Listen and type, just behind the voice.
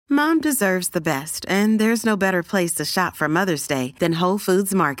Mom deserves the best, and there's no better place to shop for Mother's Day than Whole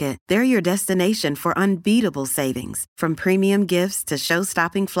Foods Market. They're your destination for unbeatable savings, from premium gifts to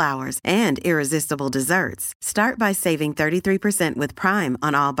show-stopping flowers and irresistible desserts. Start by saving 33% with Prime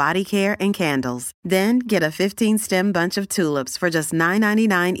on all body care and candles. Then get a 15-stem bunch of tulips for just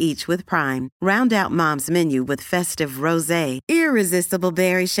 $9.99 each with Prime. Round out Mom's menu with festive rosé, irresistible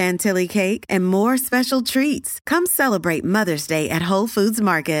berry chantilly cake, and more special treats. Come celebrate Mother's Day at Whole Foods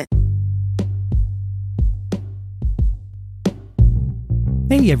Market.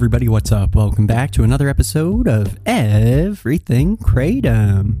 Hey everybody, what's up? Welcome back to another episode of Everything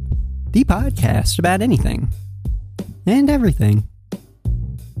Kratom, the podcast about anything and everything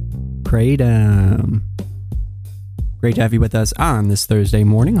Kratom. Great to have you with us on this Thursday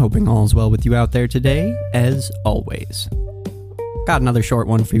morning. Hoping all is well with you out there today, as always. Got another short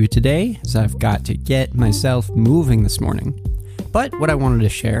one for you today, as I've got to get myself moving this morning. But what I wanted to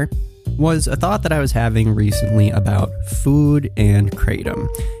share was a thought that I was having recently about food and kratom.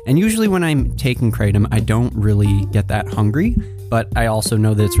 And usually when I'm taking kratom, I don't really get that hungry, but I also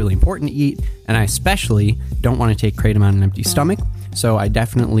know that it's really important to eat, and I especially don't want to take kratom on an empty stomach. So I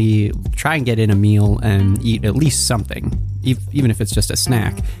definitely try and get in a meal and eat at least something, even if it's just a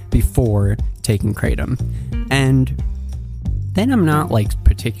snack, before taking kratom. And then I'm not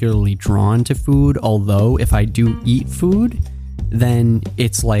particularly drawn to food, although if I do eat food, then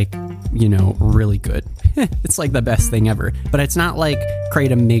it's really good. It's like the best thing ever. But it's not like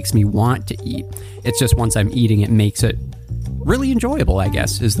kratom makes me want to eat. It's just once I'm eating, it makes it really enjoyable, I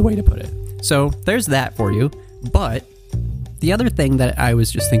guess, is the way to put it. So there's that for you. But the other thing that I was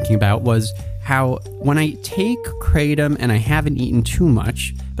just thinking about was how when I take kratom and I haven't eaten too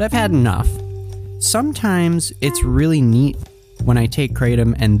much, but I've had enough, sometimes it's really neat when I take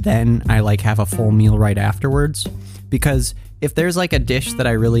kratom and then I have a full meal right afterwards. Because if there's a dish that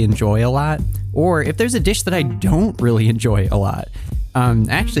I really enjoy a lot, or if there's a dish that I don't really enjoy a lot,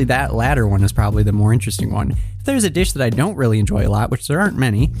 actually that latter one is probably the more interesting one. If there's a dish that I don't really enjoy a lot, which there aren't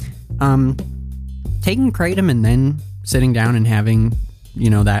many, taking kratom and then sitting down and having,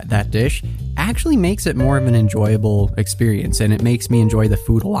 that dish actually makes it more of an enjoyable experience, and it makes me enjoy the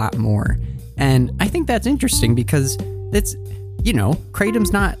food a lot more. And I think that's interesting because it's,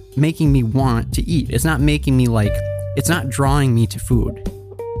 kratom's not making me want to eat. It's not making me it's not drawing me to food.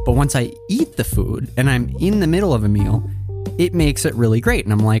 But once I eat the food and I'm in the middle of a meal, it makes it really great.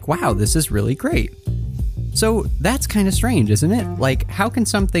 And I'm like, wow, this is really great. So that's kind of strange, isn't it? How can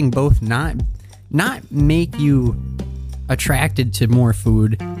something both not make you attracted to more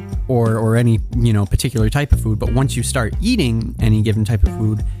food or any, particular type of food, but once you start eating any given type of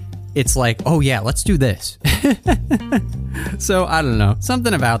food, it's oh yeah, let's do this. So I don't know,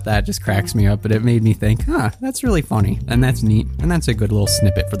 something about that just cracks me up, but it made me think, that's really funny, and that's neat, and that's a good little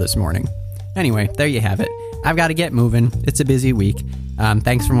snippet for this morning. Anyway, there you have it. I've got to get moving. It's a busy week.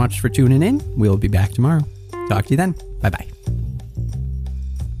 Thanks so much for tuning in. We'll be back tomorrow. Talk to you then. Bye-bye.